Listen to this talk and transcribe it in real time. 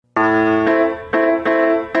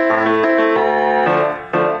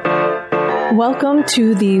Welcome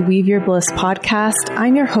to the Weave Your Bliss podcast.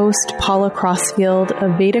 I'm your host, Paula Crossfield,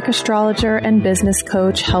 a Vedic astrologer and business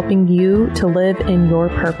coach, helping you to live in your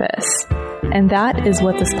purpose. And that is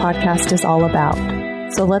what this podcast is all about.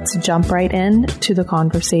 So let's jump right in to the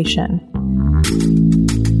conversation.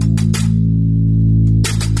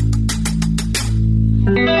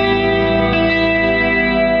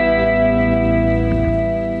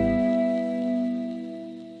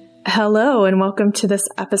 Hello, and welcome to this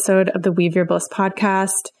episode of the Weave Your Bliss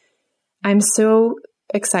podcast. I'm so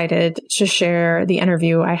excited to share the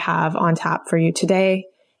interview I have on tap for you today.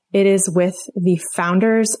 It is with the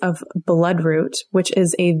founders of Bloodroot, which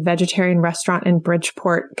is a vegetarian restaurant in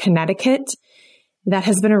Bridgeport, Connecticut that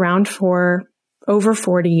has been around for over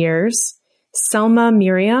 40 years. Selma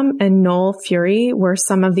Miriam and Noel Fury were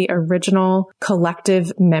some of the original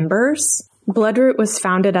collective members. Bloodroot was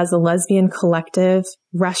founded as a lesbian collective,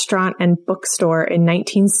 restaurant, and bookstore in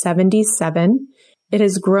 1977. It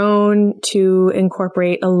has grown to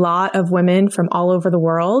incorporate a lot of women from all over the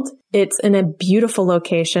world. It's in a beautiful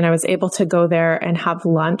location. I was able to go there and have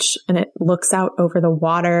lunch, and it looks out over the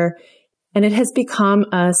water. And it has become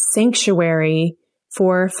a sanctuary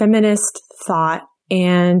for feminist thought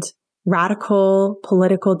and radical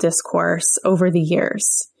political discourse over the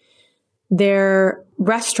years. Their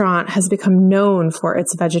restaurant has become known for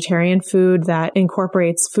its vegetarian food that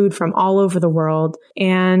incorporates food from all over the world.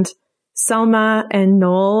 And Selma and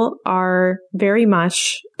Noel are very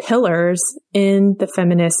much pillars in the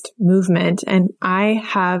feminist movement. And I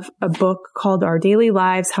have a book called Our Daily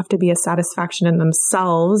Lives Have to Be a Satisfaction in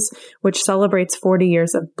Themselves, which celebrates 40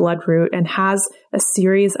 years of Bloodroot and has a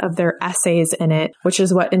series of their essays in it, which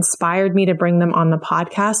is what inspired me to bring them on the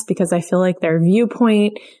podcast, because I feel like their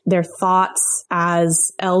viewpoint, their thoughts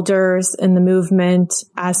as elders in the movement,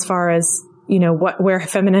 as far as where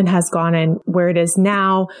feminine has gone and where it is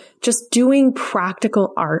now, just doing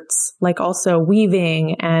practical arts, like also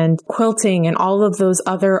weaving and quilting and all of those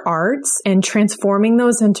other arts, and transforming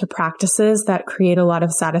those into practices that create a lot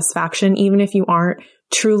of satisfaction, even if you aren't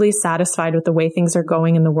truly satisfied with the way things are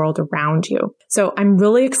going in the world around you. So I'm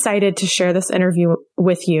really excited to share this interview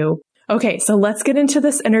with you. Okay, so let's get into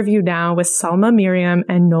this interview now with Selma Miriam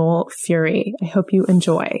and Noel Fury. I hope you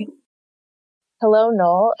enjoy. Hello,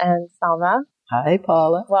 Noel and Selma. Hi,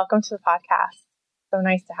 Paula. Welcome to the podcast. So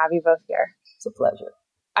nice to have you both here. It's a pleasure.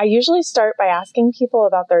 I usually start by asking people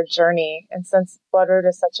about their journey. And since Bloodroot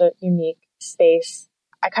is such a unique space,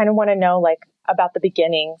 I kind of want to know about the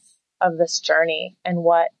beginnings of this journey and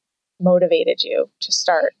what motivated you to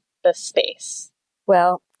start this space.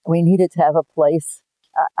 Well, we needed to have a place.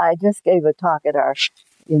 I just gave a talk at our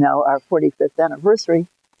 45th anniversary.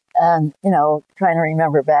 And, trying to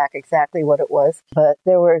remember back exactly what it was. But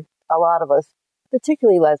there were a lot of us,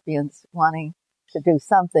 particularly lesbians, wanting to do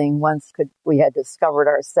something once we had discovered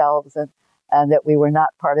ourselves and that we were not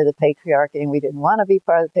part of the patriarchy and we didn't want to be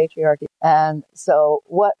part of the patriarchy. And so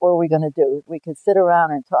what were we going to do? We could sit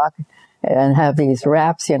around and talk and have these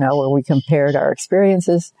raps, where we compared our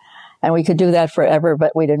experiences. And we could do that forever,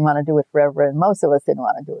 but we didn't want to do it forever. And most of us didn't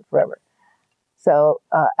want to do it forever. So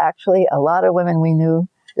actually, a lot of women we knew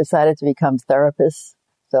decided to become therapists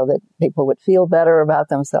so that people would feel better about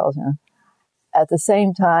themselves. At the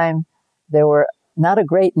same time, there were not a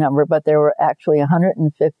great number, but there were actually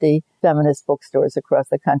 150 feminist bookstores across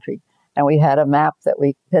the country. And we had a map that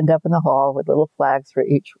we pinned up in the hall with little flags for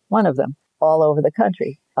each one of them all over the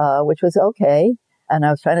country, which was okay. And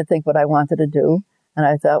I was trying to think what I wanted to do. And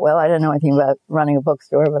I thought, well, I didn't know anything about running a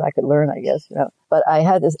bookstore, but I could learn, I guess, But I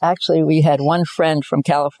had we had one friend from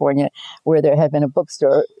California where there had been a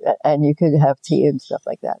bookstore and you could have tea and stuff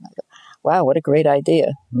like that. And I thought, wow, what a great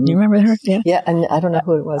idea. Do you remember her? Yeah. Yeah, and I don't know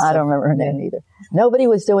who it was. I don't remember her name either. Nobody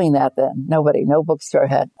was doing that then. Nobody, no bookstore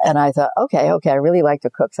had. And I thought, okay, I really like to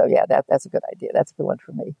cook. So yeah, that's a good idea. That's a good one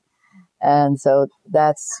for me. And so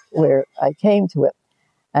that's where I came to it.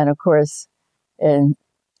 And of course,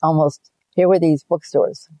 here were these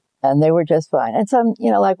bookstores, and they were just fine. And some,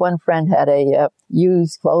 like one friend had a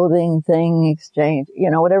used clothing thing exchange,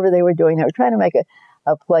 whatever they were doing. They were trying to make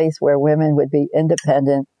a place where women would be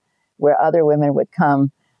independent, where other women would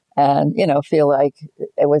come and, feel like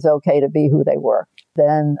it was okay to be who they were.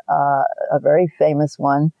 Then a very famous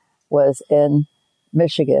one was in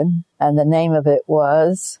Michigan, and the name of it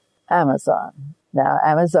was Amazon. Now,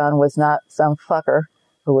 Amazon was not some fucker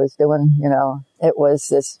who was doing, it was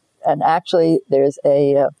this. And actually, there's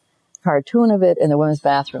a cartoon of it in the women's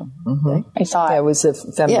bathroom. Mm-hmm. Okay? I saw it. It was a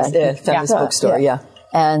feminist bookstore, yeah.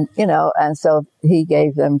 And, and so he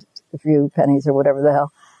gave them a few pennies or whatever the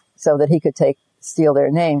hell so that he could steal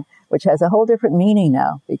their name, which has a whole different meaning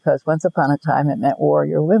now, because once upon a time it meant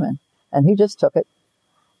warrior women. And he just took it,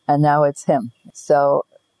 and now it's him. So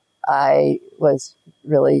I was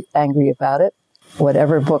really angry about it.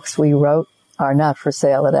 Whatever books we wrote are not for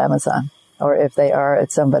sale at Amazon, or if they are,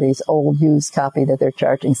 it's somebody's old used copy that they're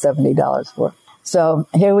charging $70 for. So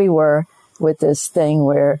here we were with this thing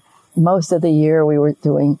where most of the year we were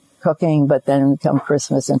doing cooking, but then come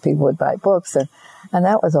Christmas and people would buy books, and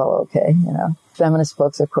that was all okay, you know. Feminist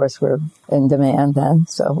books, of course, were in demand then,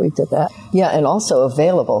 so we did that. Yeah, and also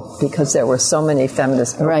available because there were so many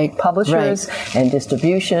feminist publishers and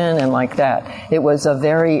distribution and like that. It was a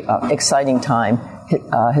very exciting time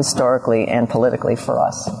historically and politically for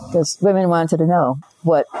us. Because women wanted to know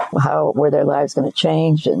how were their lives going to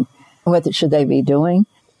change and what should they be doing.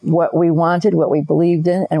 What we wanted, what we believed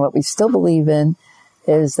in, and what we still believe in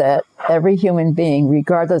is that every human being,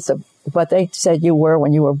 regardless of what they said you were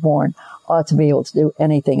when you were born, ought to be able to do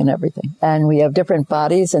anything and everything. And we have different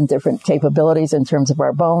bodies and different capabilities in terms of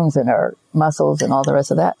our bones and our muscles and all the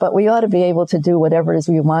rest of that. But we ought to be able to do whatever it is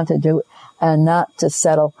we want to do and not to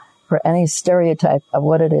settle for any stereotype of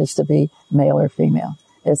what it is to be male or female.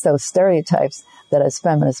 It's those stereotypes that as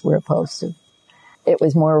feminists we're opposed to. It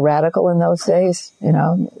was more radical in those days, you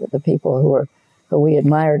know, the people who we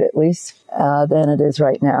admired at least, than it is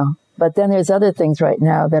right now. But then there's other things right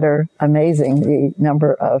now that are amazing. The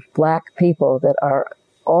number of black people that are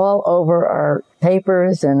all over our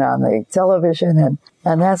papers and on the television.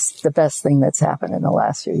 And that's the best thing that's happened in the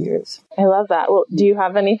last few years. I love that. Well, do you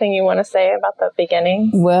have anything you want to say about the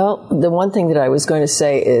beginning? Well, the one thing that I was going to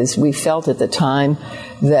say is we felt at the time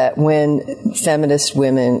that when feminist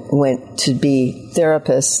women went to be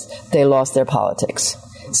therapists, they lost their politics.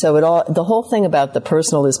 So the whole thing about the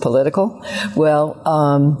personal is political. Well,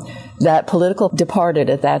 that political departed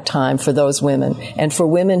at that time for those women. And for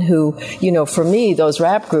women who, you know, for me, those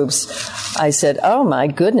rap groups, I said, oh my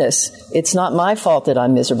goodness, it's not my fault that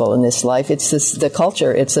I'm miserable in this life. It's the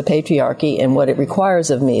culture, it's the patriarchy and what it requires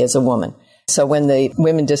of me as a woman. So when the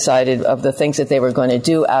women decided of the things that they were going to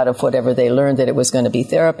do out of whatever they learned that it was going to be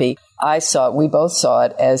therapy, we both saw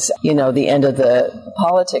it as, you know, the end of the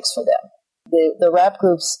politics for them. The rap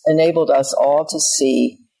groups enabled us all to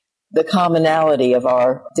see the commonality of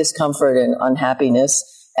our discomfort and unhappiness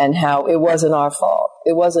and how it wasn't our fault.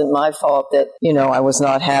 It wasn't my fault that, you know, I was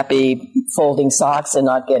not happy folding socks and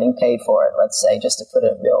not getting paid for it, let's say, just to put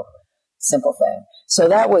it a real simple thing. So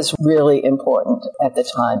that was really important at the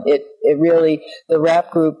time. The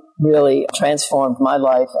rap group really transformed my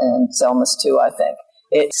life and Selma's too, I think.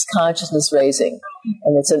 It's consciousness raising.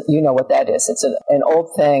 And you know what that is. It's an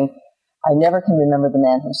old thing. I never can remember the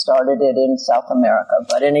man who started it in South America,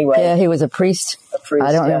 but anyway. Yeah, he was a priest.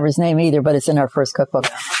 I don't remember his name either, but it's in our first cookbook.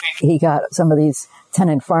 He got some of these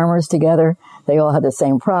tenant farmers together. They all had the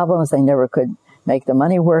same problems. They never could make the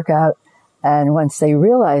money work out. And once they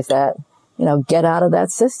realized that, you know, get out of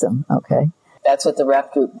that system, okay? That's what the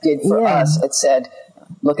rap group did for us. It said,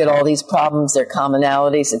 look at all these problems, their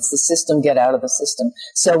commonalities. It's the system, get out of the system.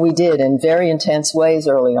 So we did in very intense ways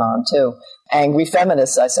early on, too. Angry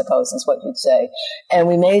feminists, I suppose, is what you'd say. And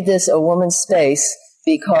we made this a woman's space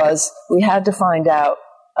because we had to find out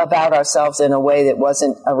about ourselves in a way that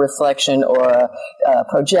wasn't a reflection or a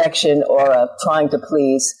projection or a trying to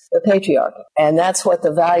please the patriarchy. And that's what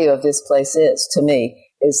the value of this place is, to me,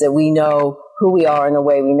 is that we know who we are in a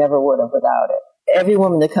way we never would have without it. Every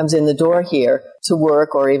woman that comes in the door here to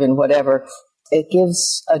work or even whatever, it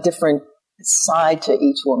gives a different side to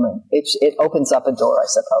each woman. It opens up a door, I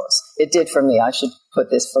suppose. It did for me. I should put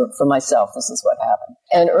this for myself. This is what happened.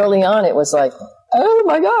 And early on, it was like, oh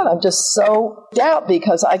my God, I'm just so out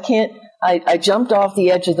because I jumped off the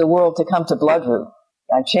edge of the world to come to Bloodroot.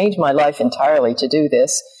 I changed my life entirely to do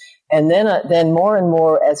this. And then more and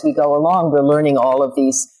more as we go along, we're learning all of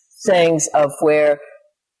these things of where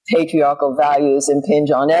patriarchal values impinge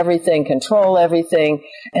on everything, control everything.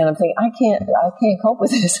 And I'm thinking, I can't cope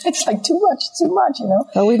with this. It's like too much, you know?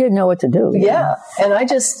 Well, we didn't know what to do. Yeah. And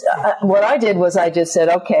what I did was I just said,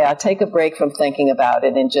 okay, I'll take a break from thinking about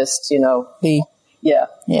it and just, you know. Be. Yeah,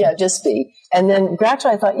 just be. And then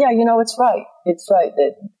gradually I thought, yeah, you know, it's right. It's right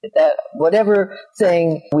that whatever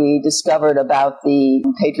thing we discovered about the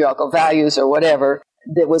patriarchal values or whatever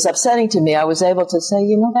that was upsetting to me, I was able to say,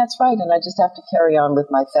 you know, that's right. And I just have to carry on with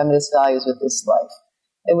my feminist values with this life.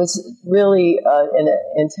 It was really an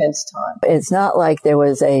intense time. It's not like there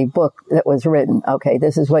was a book that was written, okay,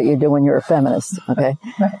 this is what you do when you're a feminist, okay?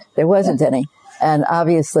 Right. There wasn't any. And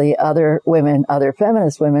obviously other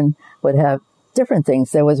feminist women would have different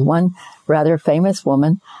things. There was one rather famous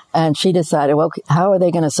woman, and she decided, well, how are they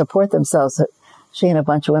going to support themselves? She and a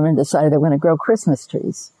bunch of women decided they were going to grow Christmas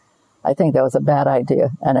trees. I think that was a bad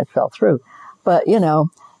idea, and it fell through. But, you know,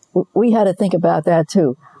 we had to think about that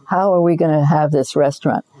too. How are we going to have this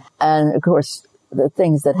restaurant? And of course, the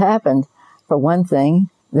things that happened, for one thing,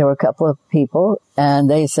 there were a couple of people and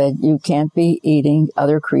they said, you can't be eating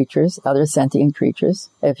other creatures, other sentient creatures,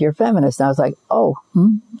 if you're feminist. And I was like,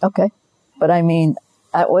 okay. But I mean,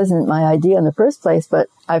 that wasn't my idea in the first place, but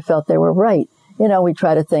I felt they were right. We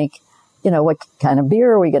try to think, what kind of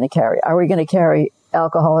beer are we going to carry? Are we going to carry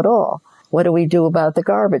alcohol at all? What do we do about the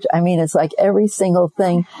garbage? I mean, it's like every single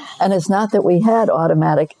thing. And it's not that we had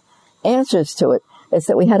automatic answers to it. It's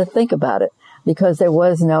that we had to think about it because there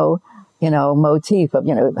was no, motif of,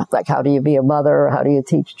 like how do you be a mother or how do you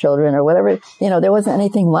teach children or whatever. There wasn't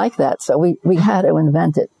anything like that. So we had to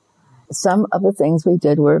invent it. Some of the things we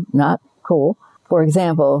did were not cool. For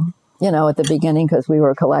example, at the beginning, because we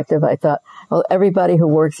were a collective, I thought, well, everybody who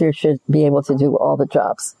works here should be able to do all the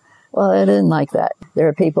jobs. Well, I didn't like that. There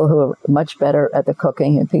are people who are much better at the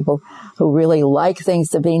cooking and people who really like things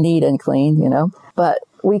to be neat and clean, but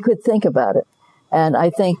we could think about it. And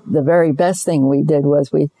I think the very best thing we did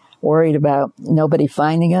was we worried about nobody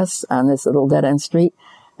finding us on this little dead-end street.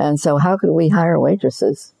 And so how could we hire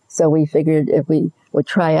waitresses? So we figured if we would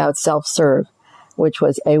try out self-serve, which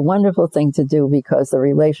was a wonderful thing to do because the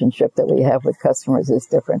relationship that we have with customers is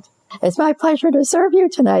different. It's my pleasure to serve you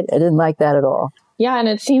tonight. I didn't like that at all. Yeah, and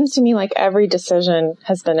it seems to me like every decision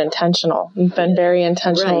has been intentional. You've been very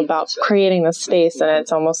intentional about creating the space, and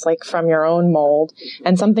it's almost like from your own mold.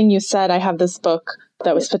 And something you said, I have this book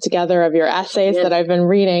that was put together of your essays that I've been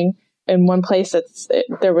reading. In one place,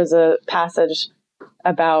 there was a passage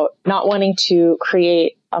about not wanting to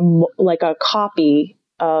create a copy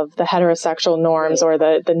of the heterosexual norms or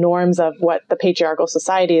the norms of what the patriarchal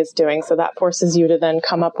society is doing. So that forces you to then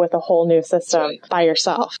come up with a whole new system by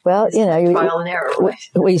yourself. Well, trial and error.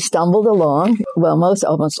 We stumbled along. Well,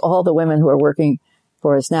 almost all the women who are working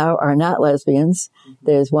for us now are not lesbians.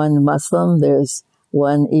 There's one Muslim. There's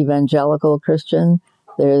one evangelical Christian.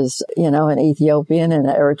 There's, an Ethiopian and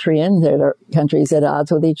an Eritrean. They're countries at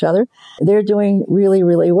odds with each other. They're doing really,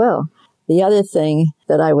 really well. The other thing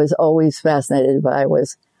that I was always fascinated by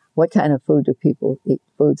was what kind of foods do people eat?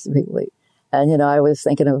 And, I was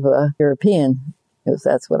thinking of European because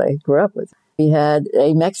that's what I grew up with. We had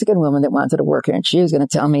a Mexican woman that wanted to work here and she was going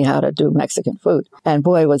to tell me how to do Mexican food. And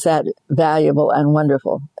boy, was that valuable and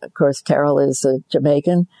wonderful. Of course, Carol is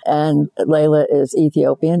Jamaican and Layla is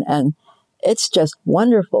Ethiopian. And it's just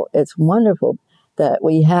wonderful. It's wonderful that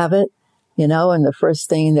we have it, and the first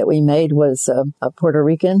thing that we made was a Puerto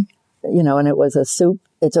Rican. And it was a soup.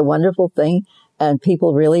 It's a wonderful thing. And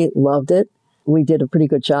people really loved it. We did a pretty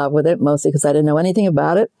good job with it, mostly because I didn't know anything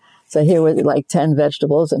about it. So here were like 10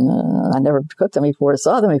 vegetables and I never cooked them before,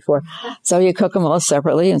 saw them before. So you cook them all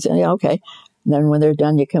separately and say, yeah, okay. And then when they're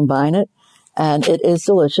done, you combine it and it is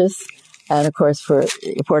delicious. And of course, for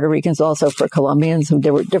Puerto Ricans, also for Colombians who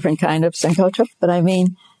did different kind of sancocho. But I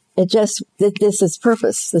mean, this is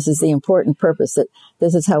purpose. This is the important purpose that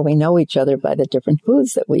this is how we know each other by the different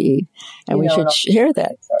foods that we eat. And we should share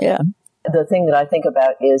that. Yeah. The thing that I think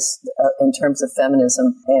about is, in terms of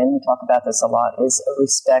feminism, and we talk about this a lot, is a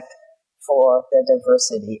respect for the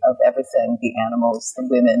diversity of everything, the animals, the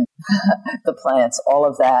women, the plants, all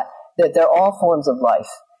of that, that they're all forms of life.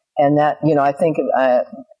 And that, I think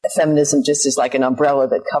feminism just is like an umbrella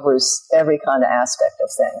that covers every kind of aspect of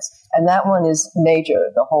things. And that one is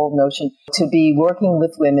major, the whole notion to be working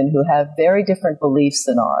with women who have very different beliefs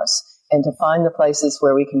than ours and to find the places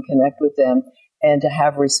where we can connect with them and to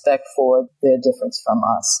have respect for their difference from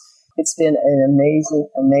us. It's been an amazing,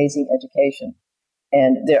 amazing education.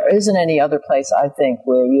 And there isn't any other place, I think,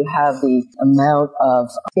 where you have the amount of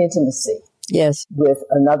intimacy. Yes. With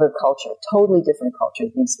another culture, totally different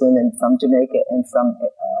culture, these women from Jamaica and from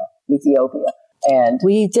Ethiopia. And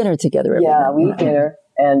we eat dinner together every night. We eat dinner.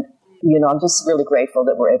 And, I'm just really grateful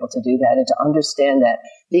that we're able to do that and to understand that.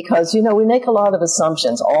 Because, we make a lot of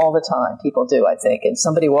assumptions all the time. People do, I think. And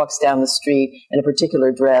somebody walks down the street in a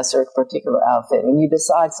particular dress or a particular outfit, and you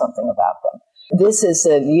decide something about them. This is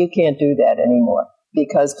you can't do that anymore.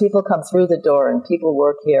 Because people come through the door and people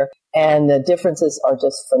work here, and the differences are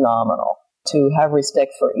just phenomenal. To have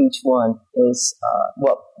respect for each one is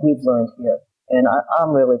what we've learned here. And I'm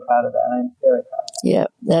really proud of that. I'm very proud of that. Yeah,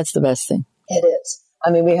 that's the best thing. It is. I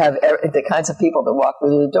mean, we have the kinds of people that walk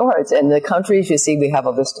through the doors. And the countries, you see, we have a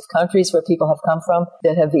list of countries where people have come from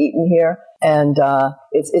that have eaten here. And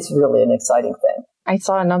it's really an exciting thing. I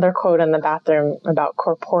saw another quote in the bathroom about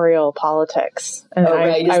corporeal politics. And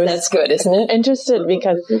that's good, isn't it? Interested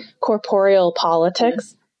because corporeal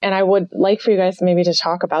politics. And I would like for you guys maybe to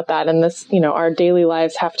talk about that. And this, our daily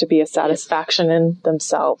lives have to be a satisfaction in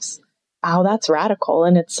themselves. wow, that's radical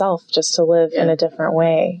in itself, just to live in a different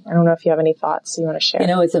way. I don't know if you have any thoughts you want to share. You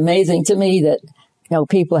know, it's amazing to me that,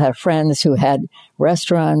 people have friends who had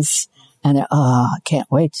restaurants and I can't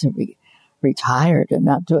wait to be retired and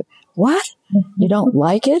not do it. What? You don't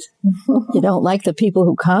like it? You don't like the people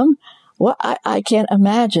who come? Well, I can't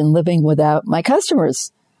imagine living without my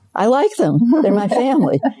customers. I like them. They're my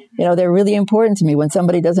family. They're really important to me. When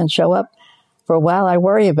somebody doesn't show up for a while, I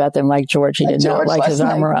worry about them, like George. He did not like his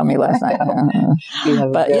arm around me last night.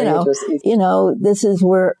 But, this is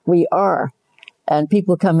where we are. And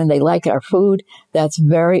people come in, they like our food. That's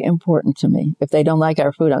very important to me. If they don't like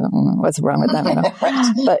our food, I go, what's wrong with them?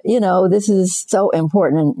 But, this is so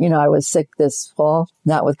important. And, I was sick this fall,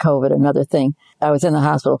 not with COVID, another thing. I was in the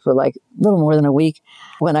hospital for like a little more than a week.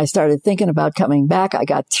 When I started thinking about coming back, I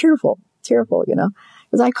got tearful,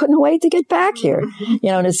 because I couldn't wait to get back here,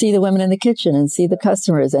 to see the women in the kitchen and see the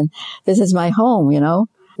customers. And this is my home,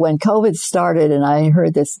 When COVID started and I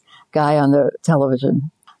heard this guy on the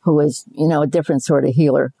television who was, a different sort of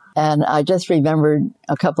healer. And I just remembered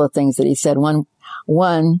a couple of things that he said.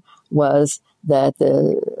 One was that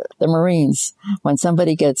the Marines, when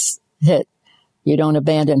somebody gets hit, you don't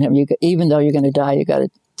abandon him. Even though you're going to die, you got to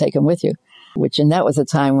take him with you. And that was a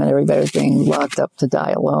time when everybody was being locked up to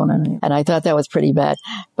die alone. And I thought that was pretty bad.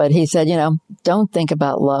 But he said, don't think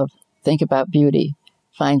about love. Think about beauty.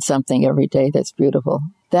 Find something every day that's beautiful.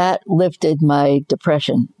 That lifted my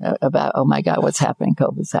depression about, oh my God, what's happening?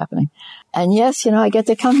 COVID's happening. And yes, I get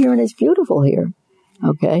to come here and it's beautiful here.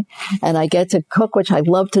 Okay. And I get to cook, which I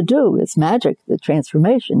love to do. It's magic, the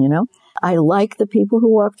transformation, I like the people who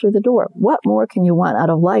walk through the door. What more can you want out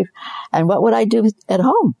of life? And what would I do at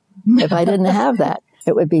home if I didn't have that?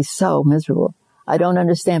 It would be so miserable. I don't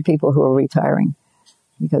understand people who are retiring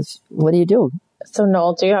because what do you do? So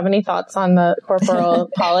Noel, do you have any thoughts on the corporal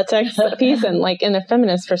politics piece and like in a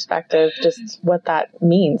feminist perspective, just what that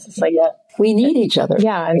means? It's like, we need each other.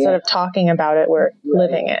 Yeah. Instead of talking about it, we're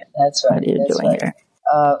living it. That's right. What are you doing here?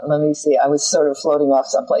 Let me see. I was sort of floating off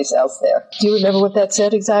someplace else there. Do you remember what that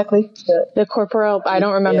said exactly? The corporal, I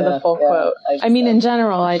don't remember the full quote. I mean, in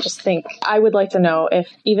general, I just think I would like to know if,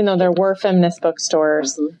 even though there were feminist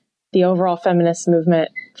bookstores, the overall feminist movement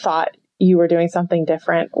thought you were doing something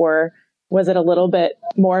different, or was it a little bit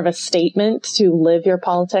more of a statement to live your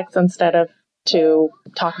politics instead of to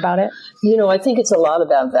talk about it? I think it's a lot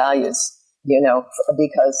about values,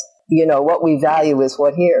 because, what we value is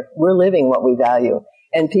what here. We're living what we value.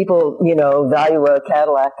 And people, value a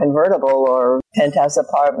Cadillac convertible or penthouse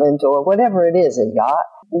apartment or whatever it is, a yacht.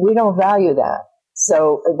 We don't value that.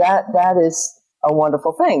 So that is a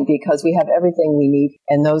wonderful thing because we have everything we need.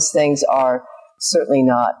 And those things are certainly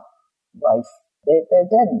not life. They're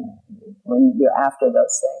dead when you're after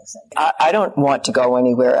those things. I don't want to go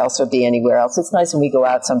anywhere else or be anywhere else. It's nice when we go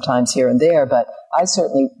out sometimes here and there, but I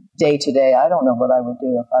certainly, day to day, I don't know what I would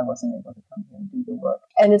do if I wasn't able to come here and do the work.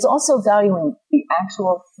 And it's also valuing the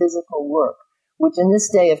actual physical work, which in this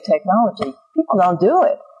day of technology, people don't do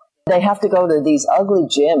it. They have to go to these ugly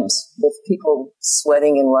gyms with people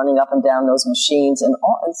sweating and running up and down those machines, and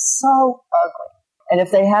all, it's so ugly. And if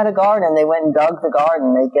they had a garden, they went and dug the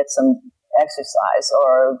garden, they'd get some exercise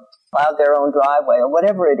or plowed their own driveway or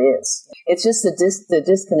whatever it is. It's just the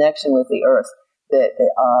disconnection with the earth that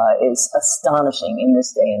is astonishing in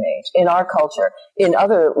this day and age. In our culture, in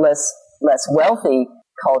other less wealthy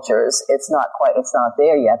cultures, it's not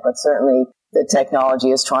there yet, but certainly the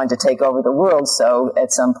technology is trying to take over the world, so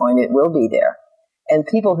at some point it will be there. And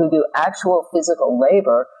people who do actual physical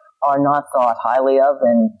labor are not thought highly of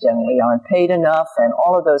and generally aren't paid enough and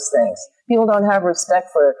all of those things. People don't have respect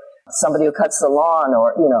for somebody who cuts the lawn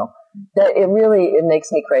or, that it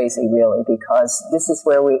makes me crazy really, because this is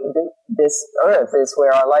where this earth is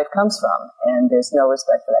where our life comes from, and there's no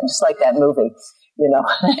respect for that. Just like that movie,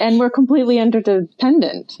 And we're completely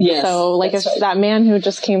interdependent. Yes, so if that man who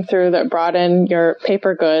just came through that brought in your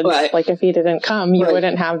paper goods, if he didn't come, you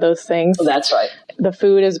wouldn't have those things. That's right. The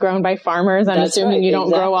food is grown by farmers. I'm assuming you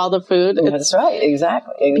don't grow all the food. That's right.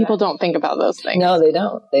 Exactly. People don't think about those things. No, they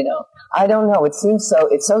don't. I don't know. It seems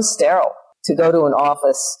it's so sterile to go to an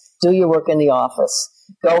office, do your work in the office,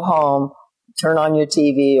 go home, turn on your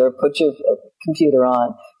TV or put your computer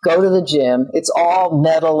on, go to the gym. It's all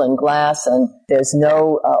metal and glass, and there's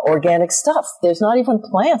no organic stuff. There's not even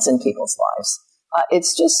plants in people's lives.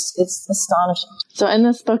 It's astonishing. So in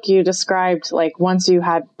this book, you described once you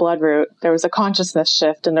had Bloodroot, there was a consciousness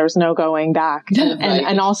shift and there was no going back.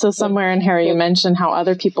 And also somewhere in here, you mentioned how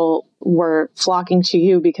other people were flocking to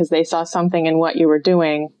you because they saw something in what you were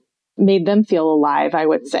doing, made them feel alive, I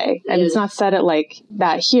would say. And it's not said it like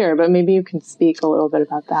that here, but maybe you can speak a little bit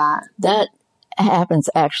about that. That happens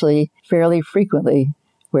actually fairly frequently,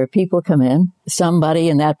 where people come in, somebody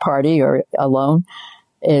in that party or alone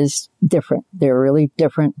is different. They're really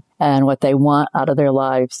different. And what they want out of their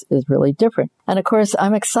lives is really different. And of course,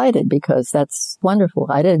 I'm excited because that's wonderful.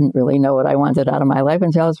 I didn't really know what I wanted out of my life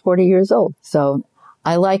until I was 40 years old. So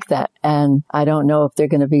I like that. And I don't know if they're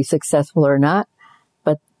going to be successful or not,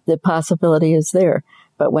 but the possibility is there.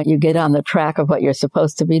 But when you get on the track of what you're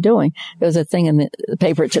supposed to be doing, there was a thing in the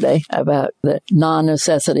paper today about the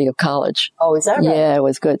non-necessity of college. Oh, is that right? Yeah, it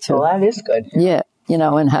was good too. Well, that is good. Yeah. You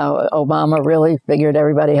know, and how Obama really figured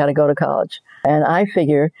everybody had to go to college. And I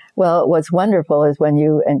figure, well, what's wonderful is when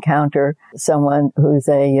you encounter someone who's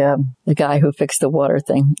the guy who fixed the water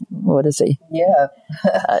thing. What is he? Yeah.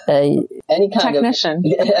 Any kind technician.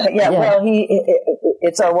 Yeah. Well,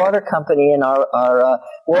 it's our water company, and our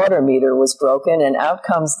water meter was broken, and out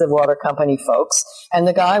comes the water company folks. And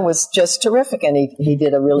the guy was just terrific, and he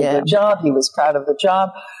did a really good job. He was proud of the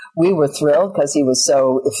job. We were thrilled because he was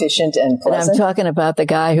so efficient and pleasant. And I'm talking about the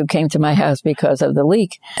guy who came to my house because of the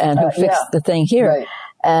leak and who fixed the thing here. Right.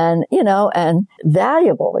 And, and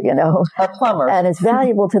valuable, A plumber. And it's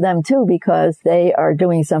valuable to them too because they are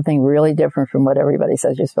doing something really different from what everybody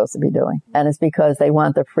says you're supposed to be doing. And it's because they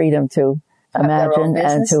want the freedom to imagine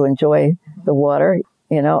and to enjoy the water,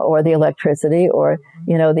 or the electricity or,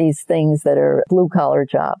 these things that are blue collar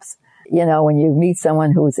jobs. When you meet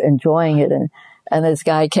someone who's enjoying it and this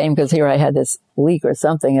guy came because here I had this leak or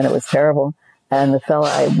something and it was terrible. And the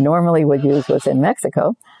fella I normally would use was in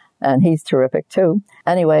Mexico and he's terrific too.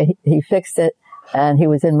 Anyway, he fixed it and he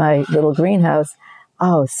was in my little greenhouse.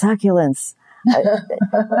 Oh, succulents.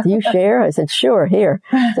 Do you share? I said, sure, here.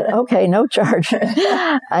 I said, okay, no charge.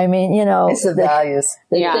 I mean, it's the values.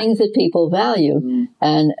 The things that people value. Mm-hmm.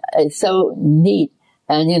 And it's so neat.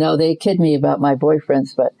 And, they kid me about my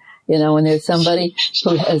boyfriends, but when there's somebody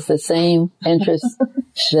who has the same interests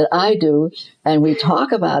that I do, and we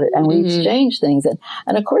talk about it, and we exchange things,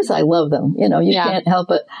 and of course I love them. You can't help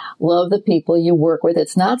but love the people you work with.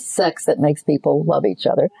 It's not sex that makes people love each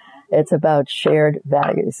other. It's about shared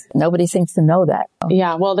values. Nobody seems to know that.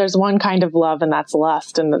 Yeah, well, there's one kind of love, and that's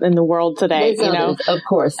lust in the world today, Of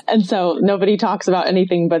course. And so nobody talks about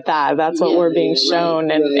anything but that. That's what we're being shown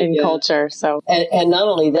in culture. So, and not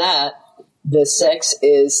only that, the sex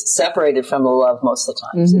is separated from the love most of the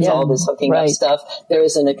time. Mm-hmm. It's all this hooking up stuff. There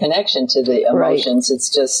isn't a connection to the emotions. Right. It's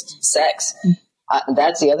just sex.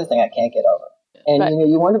 That's the other thing I can't get over. And,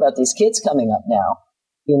 you wonder about these kids coming up now,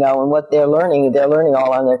 and what they're learning. They're learning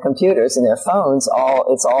all on their computers and their phones.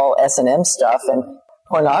 It's all S&M stuff and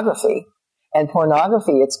pornography. And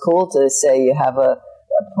pornography, it's cool to say you have a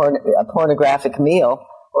pornographic meal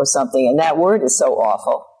or something. And that word is so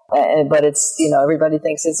awful. But it's, everybody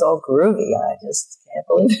thinks it's all groovy. I just can't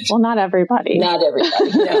believe it. Well, not everybody. Not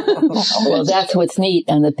everybody. No. Well, that's what's neat.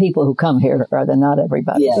 And the people who come here are the not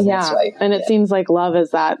everybody. Yeah, that's right. And it seems like love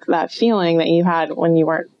is that feeling that you had when you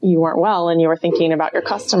weren't well and you were thinking about your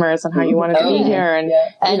customers and how you wanted to be here. And,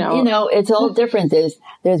 it's all different.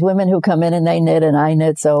 There's women who come in and they knit and I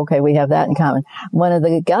knit. So, okay, we have that in common. One of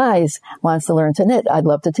the guys wants to learn to knit. I'd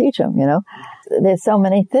love to teach him, There's so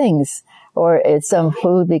many things. Or it's some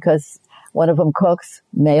food because one of them cooks,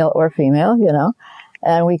 male or female,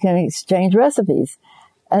 and we can exchange recipes.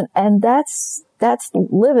 And that's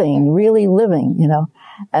living, really living,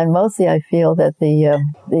 And mostly I feel that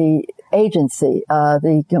the agency,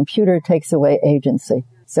 the computer takes away agency.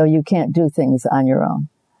 So you can't do things on your own.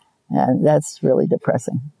 And that's really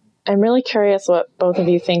depressing. I'm really curious what both of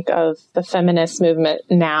you think of the feminist movement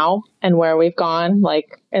now and where we've gone.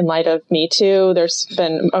 Like in light of Me Too, there's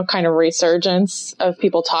been a kind of resurgence of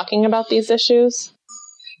people talking about these issues.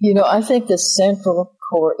 I think the central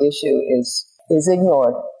core issue is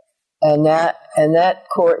ignored. And that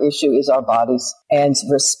core issue is our bodies and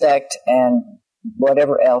respect and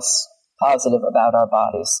whatever else positive about our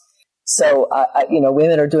bodies. So,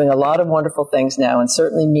 women are doing a lot of wonderful things now, and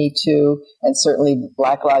certainly Me Too, and certainly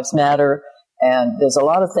Black Lives Matter, and there's a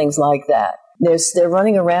lot of things like that. They're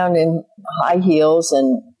running around in high heels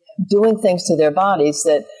and doing things to their bodies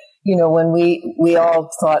that, when we all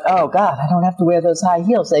thought, oh, God, I don't have to wear those high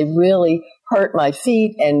heels. They really hurt my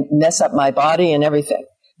feet and mess up my body and everything.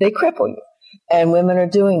 They cripple you. And women are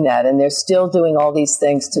doing that, and they're still doing all these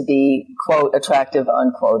things to be, quote, attractive,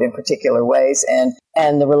 unquote, in particular ways.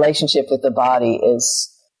 And the relationship with the body is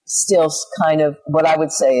still kind of what I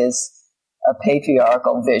would say is a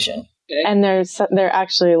patriarchal vision. And there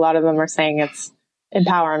actually, a lot of them are saying it's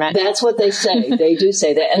empowerment. That's what they say. They do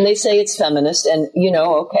say that. And they say it's feminist. And,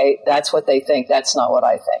 okay, that's what they think. That's not what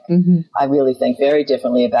I think. Mm-hmm. I really think very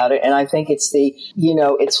differently about it. And I think it's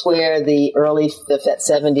it's where the early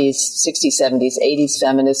 70s, 60s, 70s, 80s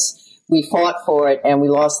feminists, we fought for it and we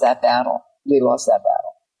lost that battle.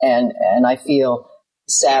 And I feel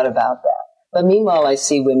sad about that. But meanwhile, I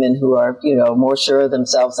see women who are, more sure of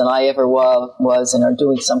themselves than I ever was and are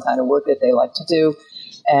doing some kind of work that they like to do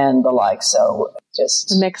and the like. So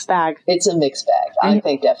just a mixed bag. It's a mixed bag. I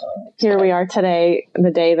think definitely. Here we are today,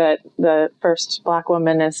 the day that the first Black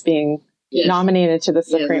woman is being nominated to the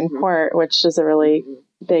Supreme Court, which is a really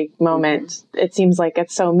big moment. It seems like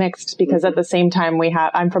it's so mixed because at the same time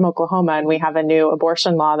I'm from Oklahoma and we have a new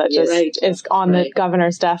abortion law that just is on the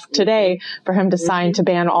governor's desk today for him to sign to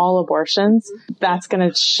ban all abortions. That's going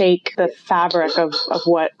to shake the fabric of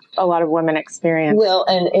what a lot of women experience. Well,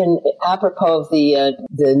 and apropos of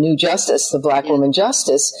the new justice, the Black woman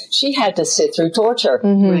justice, she had to sit through torture.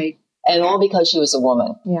 Mm-hmm. Right. And all because she was a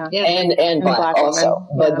woman. Yeah. And black also,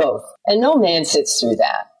 but both. And no man sits through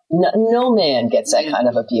that. No man gets that kind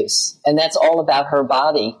of abuse. And that's all about her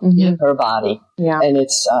body, her body. Yeah. And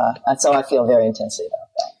it's, so I feel very intensely about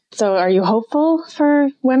that. So are you hopeful for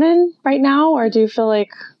women right now, or do you feel like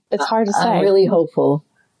it's hard to say? I'm really hopeful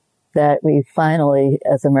that we finally,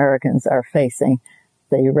 as Americans, are facing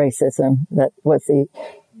the racism that was the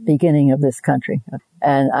beginning of this country.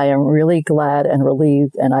 And I am really glad and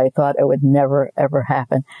relieved, and I thought it would never, ever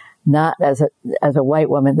happen. Not as a white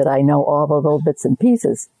woman that I know all the little bits and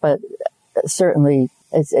pieces, but certainly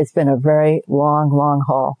it's been a very long, long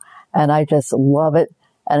haul. And I just love it.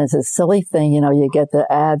 And it's a silly thing, you get the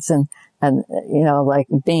ads and like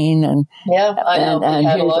Bean and here's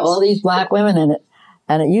all these Black women in it.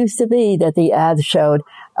 And it used to be that the ads showed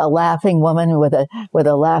a laughing woman with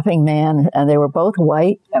a laughing man, and they were both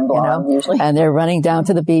white, and blonde, usually. And they're running down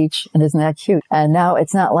to the beach, and isn't that cute? And now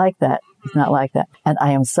it's not like that. It's not like that. And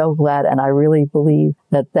I am so glad, and I really believe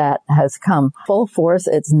that has come full force.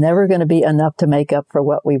 It's never going to be enough to make up for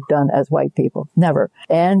what we've done as white people. Never.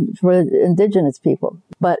 And for indigenous people.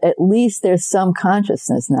 But at least there's some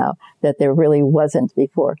consciousness now that there really wasn't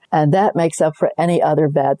before. And that makes up for any other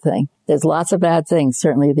bad thing. There's lots of bad things.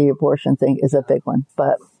 Certainly the abortion thing is a big one.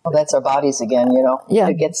 But well, that's our bodies again, Yeah.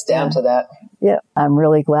 It gets down to that. Yeah. I'm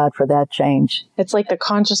really glad for that change. It's like the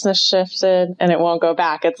consciousness shifted and it won't go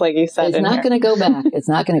back. It's like you said. It's not going to go back. It's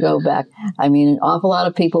not going to go back. I mean, an awful lot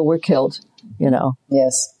of people were killed,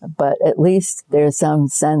 Yes. But at least there's some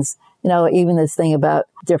sense, even this thing about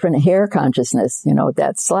different hair consciousness,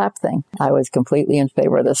 that slap thing. I was completely in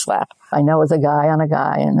favor of the slap. I know it's a guy on a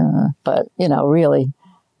guy, but really,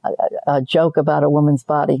 a joke about a woman's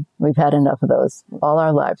body. We've had enough of those. All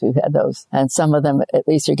our lives we've had those. And some of them at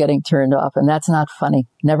least are getting turned off. And that's not funny.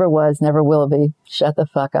 Never was, never will be. Shut the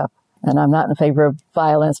fuck up. And I'm not in favor of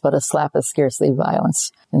violence, but a slap is scarcely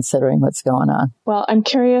violence, considering what's going on. Well, I'm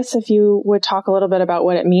curious if you would talk a little bit about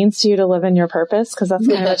what it means to you to live in your purpose, because that's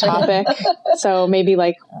kind of a topic. So maybe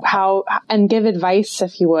and give advice,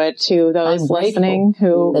 if you would, to those listening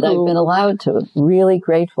that I've been allowed to. Really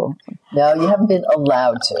grateful. No, you haven't been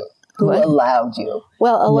allowed to. Who allowed you?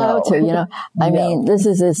 Well, allowed to, I mean, this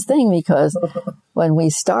is this thing because when we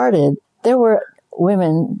started, there were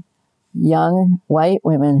women, young white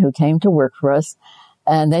women who came to work for us,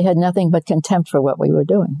 and they had nothing but contempt for what we were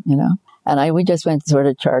doing, and we just went sort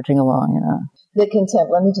of charging along, The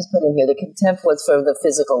contempt, let me just put in here, the contempt was for the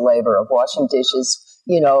physical labor of washing dishes,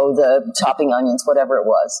 the chopping onions, whatever it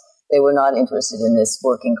was. They were not interested in this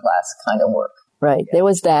working class kind of work. Right. There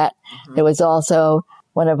was that. Mm-hmm. There was also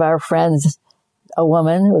one of our friends, a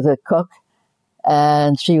woman who was a cook,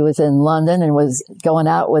 and she was in London and was going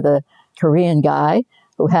out with a Korean guy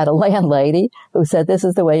who had a landlady who said, this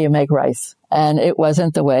is the way you make rice. And it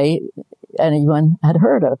wasn't the way anyone had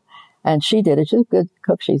heard of. And she did it. She's a good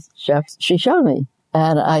cook. She's chef. She showed me.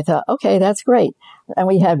 And I thought, okay, that's great. And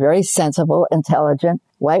we had very sensible, intelligent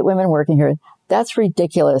white women working here. That's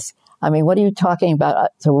ridiculous. I mean, what are you talking about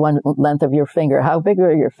to one length of your finger? How big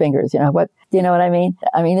are your fingers? Do you know what I mean?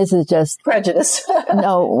 I mean, this is just prejudice.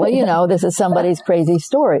 No, well, this is somebody's crazy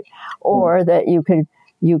story. Or that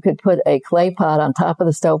you could put a clay pot on top of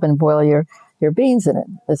the stove and boil your beans in it.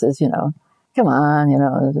 This is, come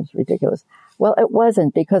on, this is ridiculous. Well, it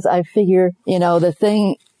wasn't, because I figure, the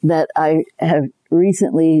thing that I have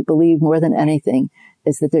recently believed more than anything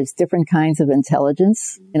is that there's different kinds of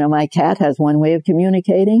intelligence. My cat has one way of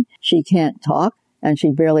communicating. She can't talk and she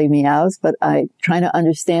barely meows, but I try to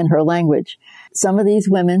understand her language. Some of these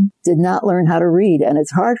women did not learn how to read, and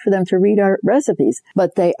it's hard for them to read our recipes,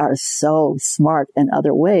 but they are so smart in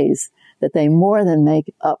other ways that they more than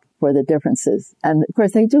make up for the differences. And of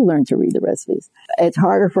course, they do learn to read the recipes. It's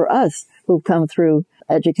harder for us who've come through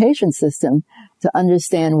education system to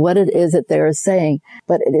understand what it is that they're saying.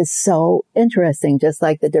 But it is so interesting, just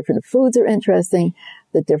like the different foods are interesting,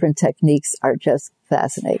 the different techniques are just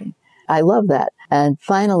fascinating. I love that. And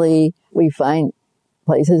finally, we find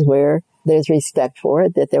places where there's respect for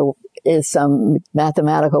it, that there is some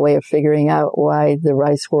mathematical way of figuring out why the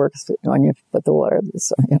rice works when you put the water,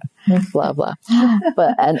 so, blah, blah.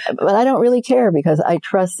 But I don't really care because I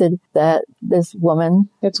trusted that this woman.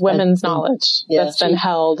 It's women's knowledge that's been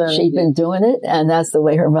held. And she'd been doing it, and that's the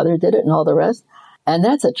way her mother did it and all the rest. And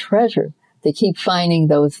that's a treasure to keep finding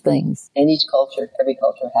those things. And every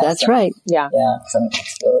culture has That's some. right. Yeah. Yeah.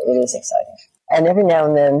 It is exciting. And every now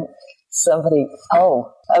and then somebody,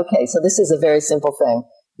 okay, so this is a very simple thing.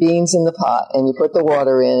 Beans in the pot, and you put the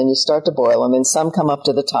water in, and you start to boil them, and some come up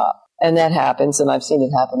to the top. And that happens, and I've seen it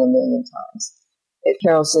happen a million times.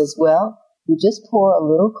 Carol says, well, you just pour a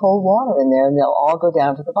little cold water in there, and they'll all go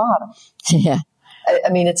down to the bottom. Yeah. I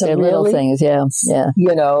mean, it's They're really, little things, yeah.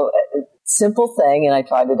 simple thing, and I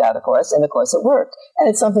tried it out, of course, and of course it worked. And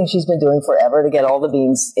it's something she's been doing forever to get all the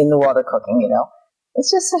beans in the water cooking, It's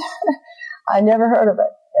just, I never heard of it.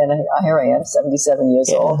 And here I am, 77 years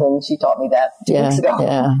old, and she taught me that 2 weeks ago.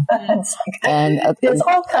 Yeah. There's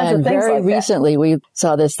all kinds of things very like recently, we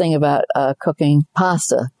saw this thing about cooking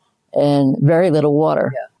pasta in very little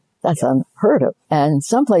water. Yeah. That's unheard of. And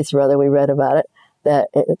someplace or other, we read about it,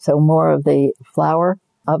 so more of the flour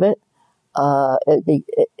of it,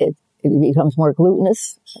 it becomes more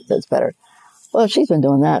glutinous. That's better. Well, she's been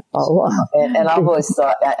doing that all along. And I've always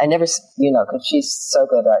thought, I never, because she's so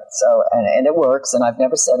good at it, and it works, and I've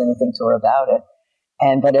never said anything to her about it.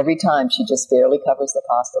 But every time she just barely covers the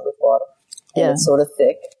pasta with water. And it's sort of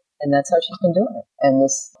thick, and that's how she's been doing it. And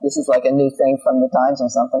this is like a new thing from the Times or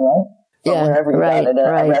something, right? Or wherever you got it, a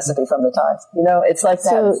recipe from the Times. It's like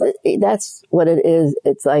that. So that's what it is.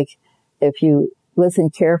 It's like if you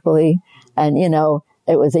listen carefully and,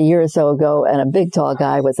 it was a year or so ago, and a big, tall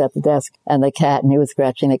guy was at the desk, and the cat, and he was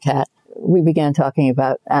scratching the cat. We began talking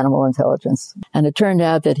about animal intelligence. And it turned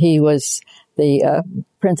out that he was the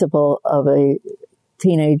principal of a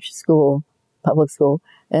teenage school, public school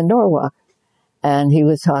in Norwalk. And he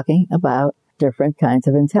was talking about different kinds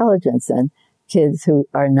of intelligence and kids who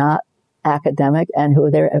are not academic and who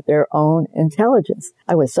have their own intelligence.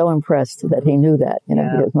 I was so impressed that he knew that,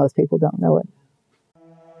 because most people don't know it.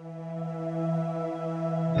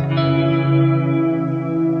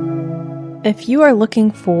 If you are looking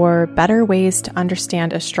for better ways to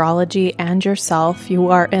understand astrology and yourself, you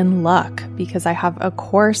are in luck because I have a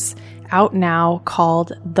course out now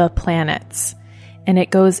called The Planets. And it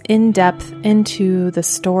goes in depth into the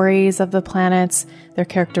stories of the planets, their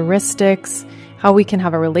characteristics, how we can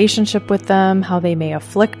have a relationship with them, how they may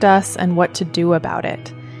afflict us, and what to do about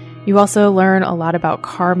it. You also learn a lot about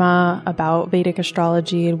karma, about Vedic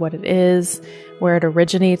astrology and what it is, where it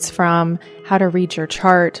originates from, how to read your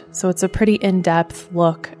chart. So it's a pretty in-depth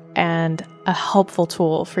look and a helpful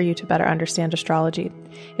tool for you to better understand astrology.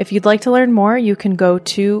 If you'd like to learn more, you can go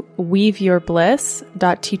to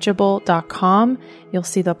weaveyourbliss.teachable.com. You'll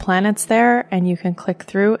see the planets there, and you can click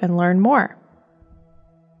through and learn more.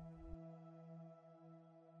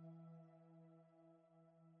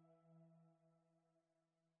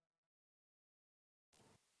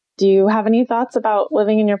 Do you have any thoughts about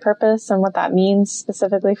living in your purpose and what that means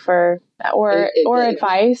specifically or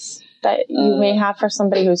advice that you may have for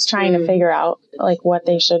somebody who's trying to figure out like what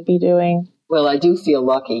they should be doing? Well, I do feel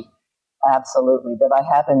lucky, absolutely, that I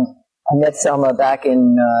met Selma back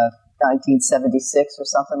in 1976 or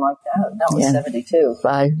something like that. That was 72.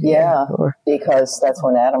 5. Yeah, because that's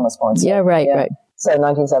when Adam was born. So, right. So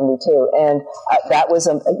 1972. And that was,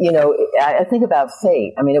 I think about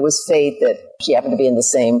fate. I mean, it was fate that she happened to be in the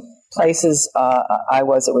same places I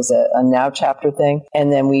was. It was a Now Chapter thing.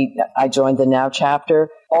 And then I joined the Now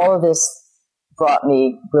Chapter. All of this brought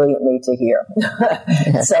me brilliantly to here.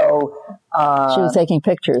 So she was taking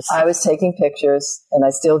pictures. I was taking pictures, and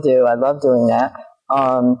I still do. I love doing that.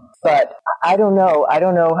 But I don't know. I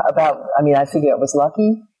figure it was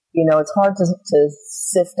lucky. It's hard to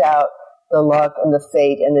sift out the luck and the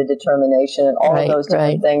fate and the determination and all of those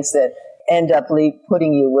different things that end up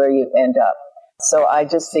putting you where you end up. So I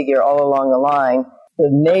just figure all along the line, the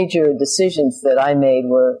major decisions that I made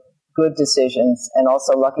were good decisions, and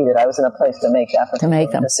also lucky that I was in a place to make that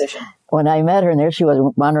particular decision. When I met her, and there she was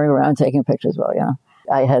wandering around taking pictures. Well,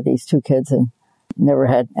 I had these 2 kids and never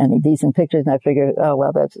had any decent pictures, and I figured,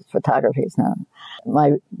 that's just photography. It's not.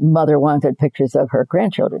 My mother wanted pictures of her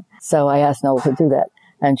grandchildren, so I asked Noel to do that.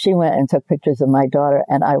 And she went and took pictures of my daughter,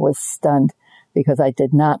 and I was stunned because I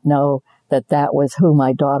did not know that that was who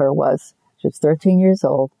my daughter was. She was 13 years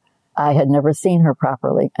old. I had never seen her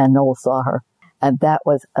properly, and Noel saw her. And that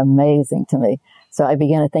was amazing to me. So I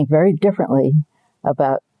began to think very differently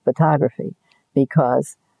about photography,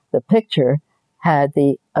 because the picture had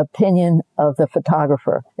the opinion of the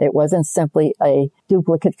photographer. It wasn't simply a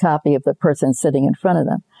duplicate copy of the person sitting in front of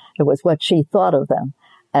them. It was what she thought of them.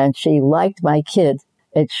 And she liked my kid.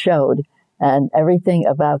 It showed. And everything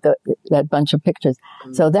about that bunch of pictures.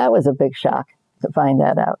 So that was a big shock to find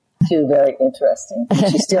that out. She's very interesting.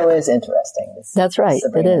 She still is interesting. That's right.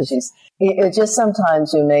 Sabrina. It is. It just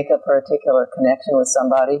sometimes you make a particular connection with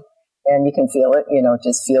somebody and you can feel it, it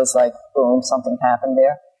just feels like, boom, something happened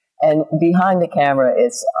there. And behind the camera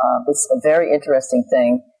it's a very interesting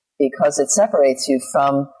thing because it separates you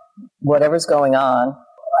from whatever's going on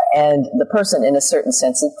and the person in a certain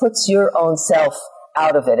sense. It puts your own self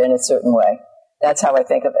out of it in a certain way. That's how I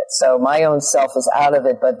think of it. So my own self is out of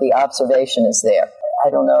it, but the observation is there. I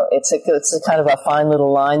don't know. It's a kind of a fine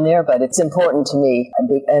little line there, but it's important to me.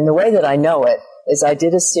 And the way that I know it is I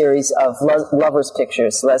did a series of lovers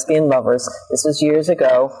pictures, lesbian lovers. This was years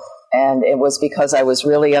ago, and it was because I was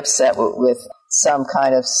really upset with some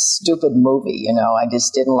kind of stupid movie. I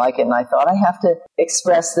just didn't like it, and I thought I have to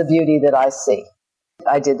express the beauty that I see.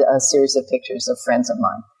 I did a series of pictures of friends of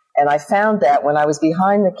mine, and I found that when I was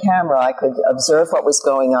behind the camera, I could observe what was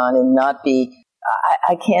going on and not be.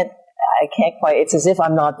 I can't quite, it's as if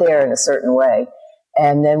I'm not there in a certain way.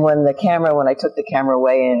 And then when I took the camera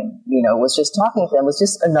away and, was just talking to them, was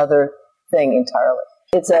just another thing entirely.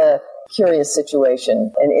 It's a curious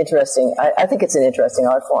situation and interesting. I think it's an interesting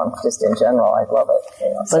art form, just in general. I love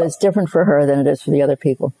it. But it's different for her than it is for the other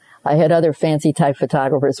people. I had other fancy type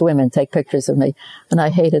photographers, women, take pictures of me, and I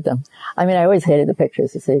hated them. I mean, I always hated the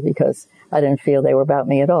pictures, you see, because I didn't feel they were about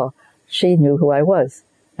me at all. She knew who I was.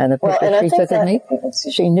 And the picture she took of me,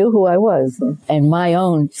 she knew who I was and my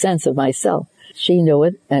own sense of myself. She knew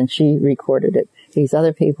it and she recorded it. These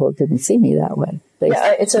other people didn't see me that way.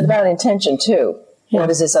 It's about intention too. Yeah. What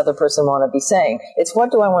does this other person want to be saying? It's what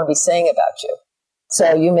do I want to be saying about you?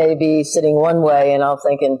 So you may be sitting one way and I'm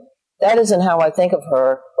thinking, that isn't how I think of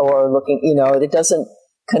her, or looking, it doesn't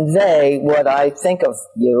convey what I think of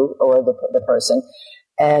you or the person.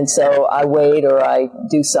 And so I wait or I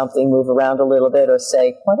do something, move around a little bit or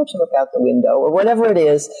say, why don't you look out the window or whatever it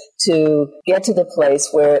is to get to the place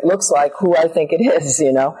where it looks like who I think it is,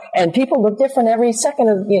 And people look different every second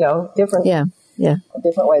of, different,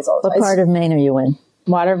 different ways all the time. What part of Maine are you in?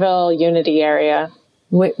 Waterville, Unity area.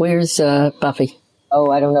 Where's Buffy?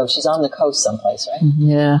 Oh, I don't know. She's on the coast someplace, right?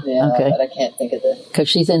 Yeah. Okay. But I can't think of because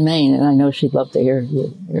she's in Maine and I know she'd love to hear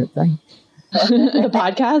your thing. The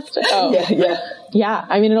podcast? Oh. Yeah.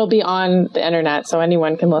 I mean, it'll be on the internet, so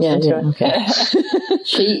anyone can listen to it. Okay.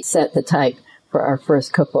 She set the type for our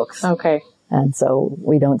first cookbooks. Okay. And so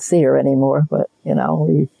we don't see her anymore, but,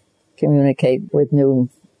 we communicate with new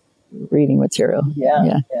reading material.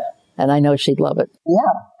 Yeah. And I know she'd love it. Yeah,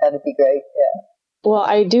 that'd be great. Yeah. Well,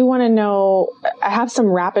 I do want to know, I have some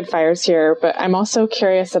rapid fires here, but I'm also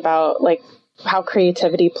curious about, how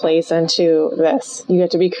creativity plays into this. You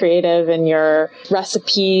get to be creative in your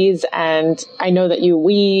recipes, and I know that you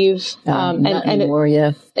weave.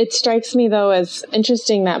 It strikes me though as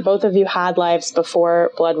interesting that both of you had lives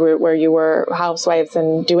before Bloodroot, where you were housewives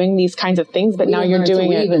and doing these kinds of things, but now you're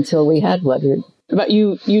doing it until we had Bloodroot. But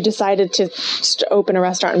you decided to open a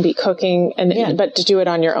restaurant and be cooking, but to do it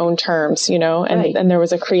on your own terms, and there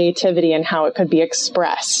was a creativity in how it could be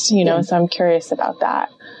expressed, So I'm curious about that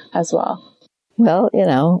as well. Well,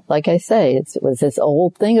 like I say, it was this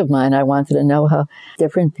old thing of mine. I wanted to know how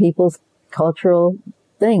different people's cultural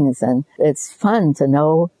things. And it's fun to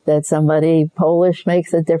know that somebody Polish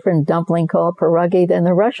makes a different dumpling called pierogi than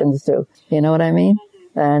the Russians do. You know what I mean?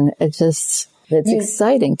 And it's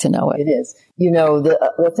exciting to know it. It is.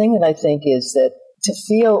 The thing that I think is that to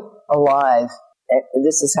feel alive, and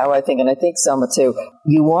this is how I think, and I think Selma too,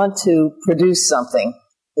 you want to produce something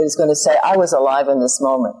that is going to say, I was alive in this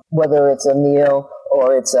moment, whether it's a meal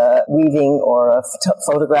or it's a weaving or a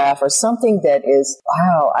photograph or something that is,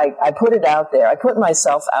 wow, I put it out there. I put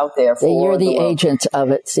myself out there for You're the agent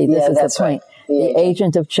of it. See, this is the point. Right. The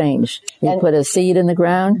agent of change. You put a seed in the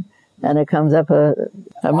ground and it comes up a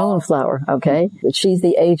moonflower, okay? But she's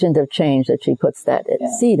the agent of change that she puts that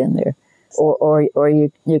seed in there. Or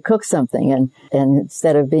you cook something and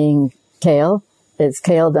instead of being kale, it's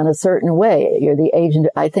kale done a certain way. You're the agent.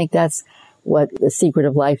 I think that's what the secret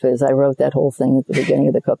of life is. I wrote that whole thing at the beginning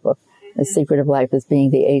of the cookbook. The secret of life is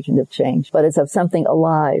being the agent of change. But it's of something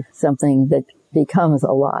alive, something that becomes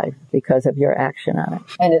alive because of your action on it.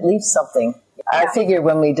 And it leaves something, I figure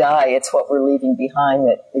when we die, it's what we're leaving behind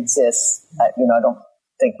that exists. I don't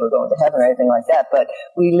think we're going to heaven or anything like that, but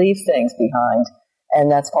we leave things behind,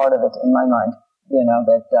 and that's part of it in my mind.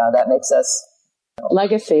 That makes us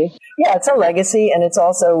legacy. Yeah, it's a legacy, and it's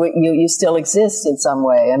also you still exist in some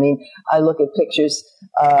way. I mean, I look at pictures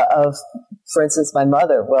of, for instance, my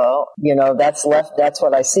mother. Well, that's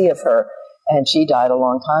what I see of her, and she died a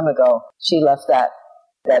long time ago. She left that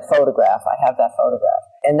photograph. I have that photograph,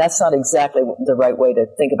 and that's not exactly the right way to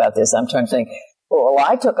think about this. I'm trying to think, well,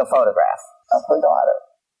 I took a photograph of her daughter,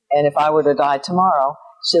 and if I were to die tomorrow,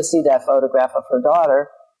 she'll see that photograph of her daughter,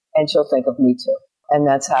 and she'll think of me too. And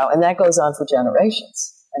that's how, and that goes on for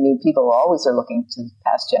generations. I mean, people always are looking to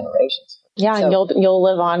past generations. Yeah, so, and you'll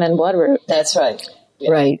live on in Bloodroot. That's right.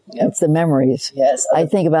 Yeah. Right. It's the memories. Yes. I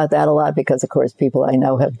think about that a lot because, of course, people I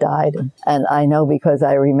know have died. And I know because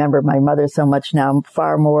I remember my mother so much now,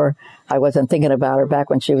 far more. I wasn't thinking about her back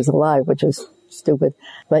when she was alive, which was stupid.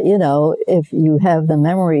 But, if you have the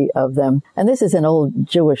memory of them, and this is an old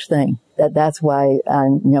Jewish thing, that's why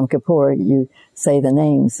on Yom Kippur you say the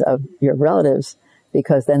names of your relatives,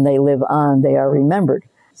 because then they live on, they are remembered.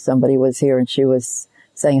 Somebody was here and she was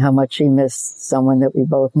saying how much she missed someone that we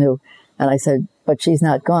both knew. And I said, but she's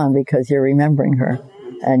not gone because you're remembering her.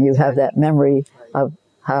 And you have that memory of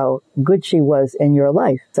how good she was in your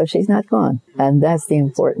life. So she's not gone. And that's the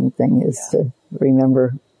important thing, is to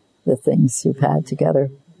remember the things you've had together.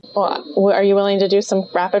 Well, are you willing to do some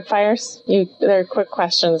rapid fires? They're quick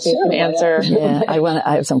questions you can answer. Yeah,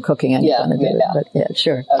 I have some cooking I want to do. Yeah. But yeah,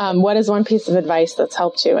 sure. Okay. What is one piece of advice that's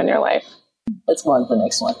helped you in your life? Let's go on to the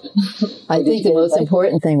next one. I think the most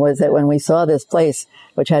important thing was that when we saw this place,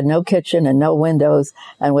 which had no kitchen and no windows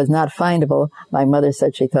and was not findable, my mother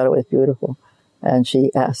said she thought it was beautiful. And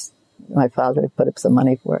she asked my father to put up some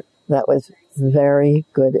money for it. That was very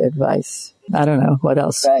good advice. I don't know. What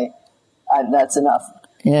else? Right. That's enough.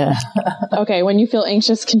 Yeah. Okay, when you feel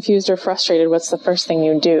anxious, confused, or frustrated, what's the first thing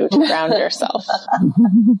you do to ground yourself?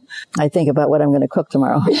 I think about what I'm going to cook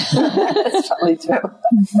tomorrow. That's probably true.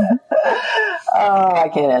 Oh, I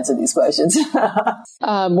can't answer these questions.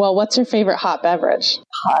 Well, what's your favorite hot beverage?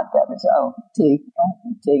 Hot beverage? Oh, tea.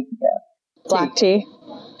 Tea, yeah. Black tea?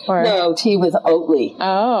 Or... No, tea with Oatly.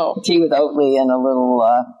 Oh. Tea with Oatly and a little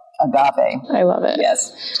agave. I love it.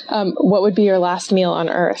 Yes. What would be your last meal on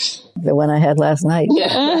Earth? The one I had last night. Yeah.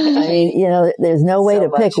 I mean, there's no way to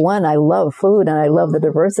pick one. I love food and I love the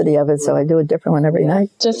diversity of it, so I do a different one every night.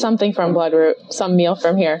 Just something from Bloodroot, some meal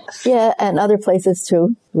from here. Yeah, and other places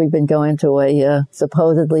too. We've been going to a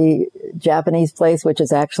supposedly Japanese place, which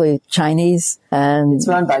is actually Chinese. And it's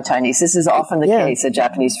run by Chinese. This is often the case at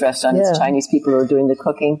Japanese restaurants. It's Chinese people who are doing the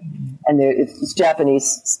cooking, and it's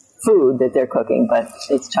Japanese food that they're cooking, but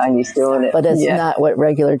it's Chinese doing it. But it's not what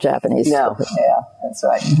regular Japanese No, yeah, that's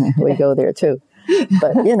right. We go there too.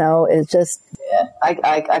 But, it's just... Yeah,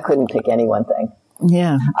 I couldn't pick any one thing.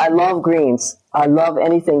 Yeah. I love greens. I love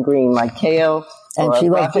anything green, like kale. And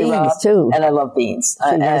she loves beans, too. And I love beans.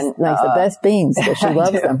 She makes the best beans, but she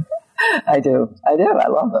loves them. I do. I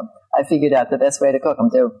love them. I figured out the best way to cook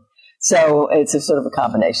them, too. So it's a sort of a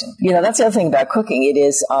combination. That's the other thing about cooking. It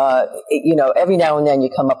is, every now and then you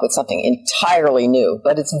come up with something entirely new,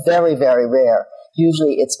 but it's very, very rare.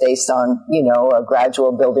 Usually it's based on, a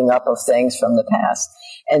gradual building up of things from the past.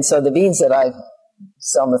 And so the beans that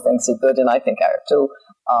Selma thinks are good, and I think are too,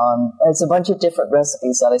 it's a bunch of different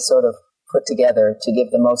recipes that I sort of put together to give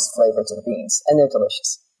the most flavor to the beans. And they're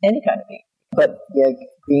delicious. Any kind of bean. But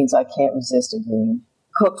greens, I can't resist a green.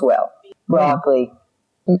 Cooked well. Broccoli.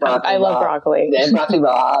 I love broccoli. And broccoli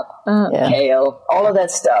raw, kale, all of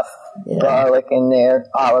that stuff. Yeah. Garlic in there,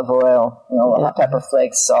 olive oil, hot pepper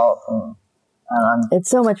flakes, salt. It's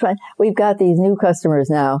so much fun. We've got these new customers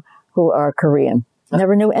now who are Korean.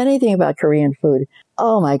 Never knew anything about Korean food.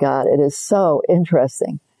 Oh my God, it is so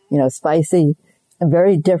interesting. Spicy and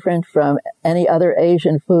very different from any other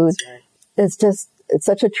Asian food. It's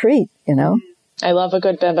such a treat, I love a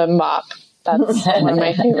good bibimbap. That's one of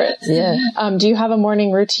my favorites. Yeah. Do you have a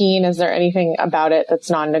morning routine? Is there anything about it that's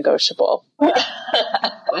non-negotiable?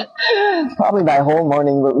 Probably my whole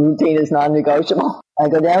morning routine is non-negotiable. I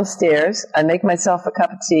go downstairs. I make myself a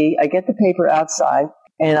cup of tea. I get the paper outside,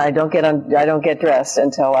 and I don't get dressed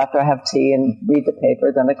until after I have tea and read the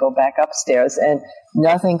paper. Then I go back upstairs, and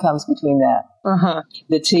nothing comes between that. Uh-huh.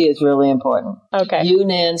 The tea is really important. Okay.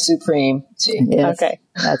 Yunnan Supreme tea. Yes, okay.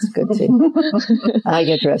 That's good tea. I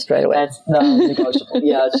get dressed right away. That's non-negotiable.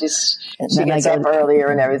 Yeah, she gets up earlier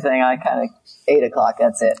and everything. I kind of 8 o'clock.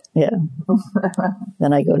 That's it. Yeah.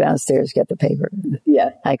 Then I go downstairs, get the paper.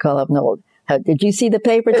 Yeah. I call up Noel. Did you see the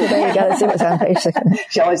paper today? You got to see what's on page 6.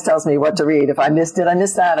 She always tells me what to read. If I missed it, I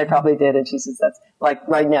missed that. I probably did. And she says, that's like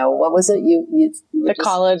right now. What was it? The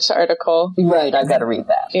college article. Right. I've got to read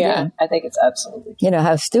that. Yeah. I think it's absolutely. You know,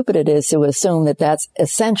 how stupid it is to assume that that's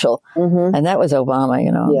essential. Mm-hmm. And that was Obama,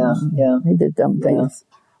 you know. Yeah. He did dumb things.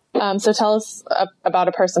 So tell us about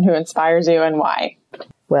a person who inspires you and why.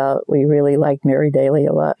 Well, we really liked Mary Daly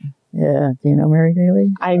a lot. Yeah. Do you know Mary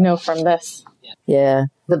Daly? I know from this. Yeah.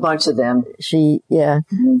 The bunch of them.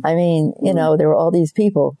 Mm-hmm. I mean, you know, there were all these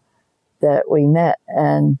people that we met,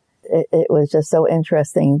 and it was just so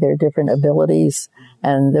interesting, their different abilities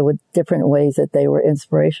and the different ways that they were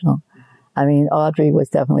inspirational. I mean, Audrey was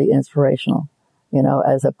definitely inspirational, you know,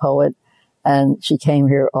 as a poet, and she came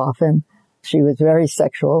here often. She was very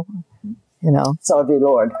sexual, you know. So Audrey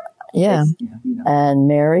Lorde. Yeah. And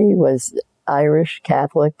Mary was Irish,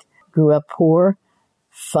 Catholic, grew up poor,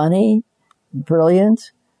 funny,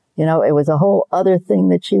 brilliant. You know, it was a whole other thing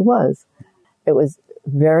that she was. It was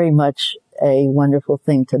very much a wonderful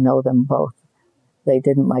thing to know them both. They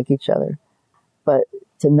didn't like each other, but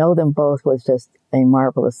to know them both was just a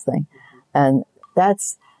marvelous thing. And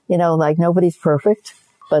that's, you know, like nobody's perfect,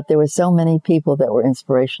 but there were so many people that were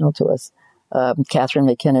inspirational to us. Catherine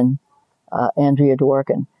McKinnon, Andrea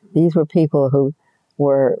Dworkin. These were people who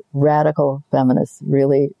were radical feminists,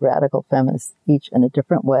 really radical feminists, each in a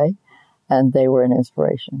different way. And they were an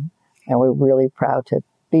inspiration. And we're really proud to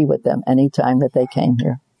be with them anytime that they came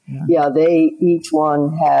here. Yeah, they each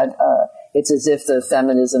one had, it's as if the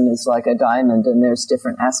feminism is like a diamond and there's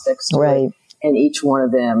different aspects to it. And each one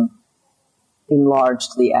of them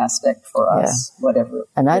enlarged the aspect for us, whatever.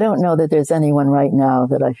 And I don't know that there's anyone right now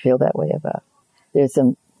that I feel that way about. There's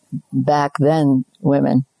some back then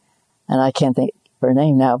women, and I can't think of her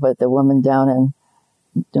name now, but the woman down in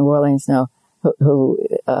New Orleans now, who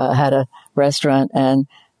had a restaurant, and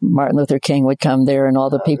Martin Luther King would come there, and all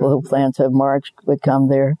the people who planned to march would come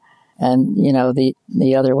there. And, you know,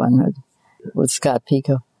 the other one was Scott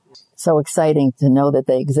Pico. So exciting to know that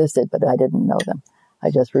they existed, but I didn't know them.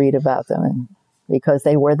 I just read about them, and because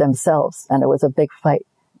they were themselves, and it was a big fight.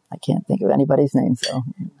 I can't think of anybody's name, so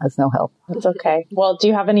that's no help. It's okay. Well, do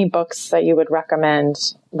you have any books that you would recommend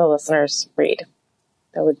the listeners read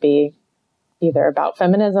that would be either about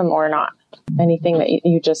feminism or not? Anything that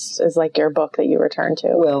you just is like your book that you return to?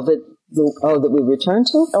 Well, that we return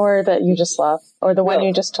to? Or that you just love? Or the one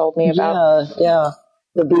you just told me about? Yeah.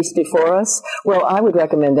 The Beast Before Us. Well, I would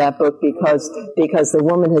recommend that book because the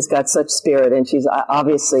woman has got such spirit, and she's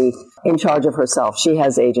obviously in charge of herself. She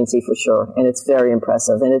has agency for sure, and it's very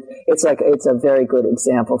impressive. And it's a very good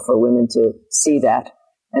example for women to see that.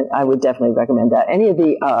 And I would definitely recommend that. Any of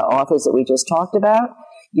the authors that we just talked about,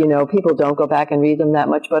 you know, people don't go back and read them that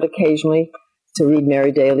much, but occasionally to read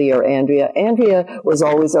Mary Daly or Andrea. Andrea was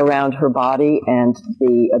always around her body and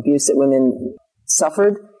the abuse that women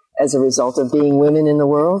suffered as a result of being women in the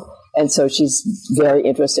world. And so she's very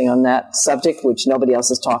interesting on that subject, which nobody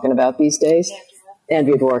else is talking about these days.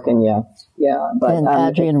 Andrea Dworkin, yeah. But, and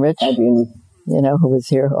Adrienne Rich, you know, who was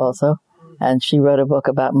here also. And she wrote a book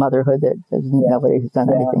about motherhood that nobody has done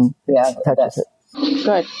anything that touches it.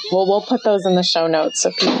 Good. Well, we'll put those in the show notes,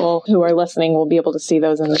 so people who are listening will be able to see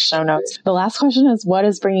those in the show notes. The last question is, what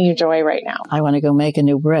is bringing you joy right now? I want to go make a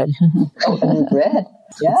new bread. New bread?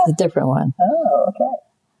 Yeah. It's a different one. Oh, okay.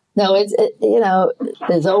 No, you know,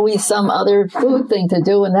 there's always some other food thing to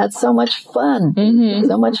do, and that's so much fun. Mm-hmm.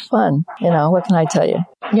 So much fun. You know, what can I tell you?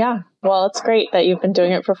 Yeah. Well, it's great that you've been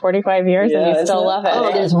doing it for 45 years and you still love it.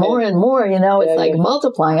 Oh, there's more and more, you know, it's like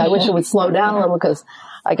multiplying. I wish it would slow down a little because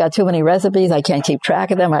I got too many recipes. I can't keep track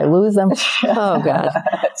of them. I lose them. Oh, God.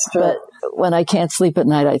 That's true. But when I can't sleep at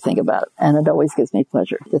night, I think about it, and it always gives me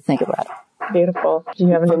pleasure to think about it. Beautiful. Do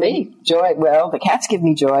you have any? For me, joy. Well, the cats give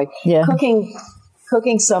me joy. Yeah.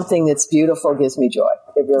 Cooking something that's beautiful gives me joy.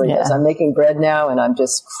 It really does. I'm making bread now, and I'm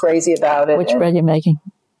just crazy about it. Which bread are you making?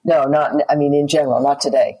 No, in general, not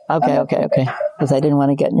today. Okay. Because I didn't want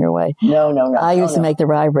to get in your way. No. I used to make the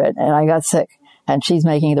rye bread, and I got sick, and she's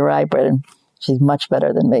making the rye bread, and she's much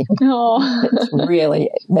better than me. Oh. It really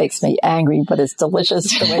makes me angry, but it's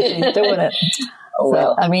delicious the way she's doing it.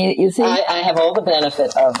 Well, so, I mean, you see, I have all the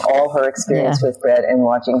benefit of all her experience with bread and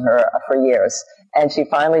watching her for years, and she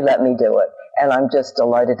finally let me do it. And I'm just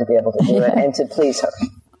delighted to be able to do it and to please her.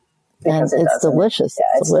 Because it's delicious.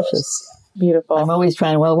 Yeah, it's delicious. Beautiful. I'm always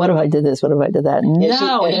trying, well, what if I did this? What if I did that?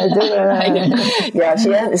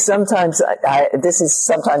 This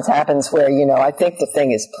sometimes happens where, you know, I think the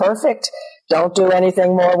thing is perfect. Don't do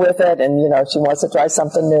anything more with it. And, you know, she wants to try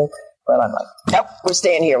something new. But I'm like, nope, we're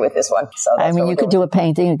staying here with this one. So I mean, you could do a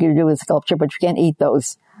painting, you could do a sculpture, but you can't eat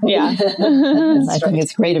those. Yeah. I think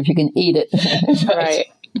it's great if you can eat it. Right.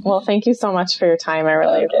 Well, thank you so much for your time. I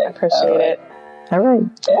really appreciate it. All right.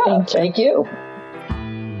 Yeah, thank you.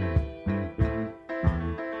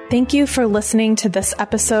 Thank you for listening to this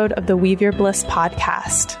episode of the Weave Your Bliss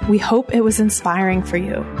podcast. We hope it was inspiring for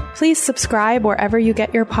you. Please subscribe wherever you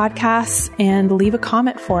get your podcasts and leave a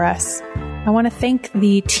comment for us. I want to thank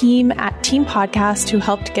the team at Team Podcast who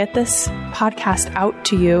helped get this podcast out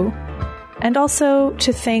to you, and also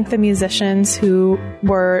to thank the musicians who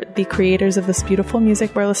were the creators of this beautiful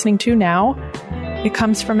music we're listening to now. It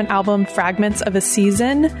comes from an album, Fragments of a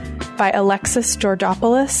Season, by Alexis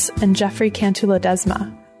Georgopoulos and Jeffrey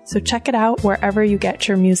Cantuladesma. So check it out wherever you get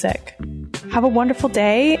your music. Have a wonderful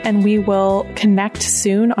day, and we will connect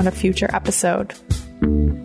soon on a future episode.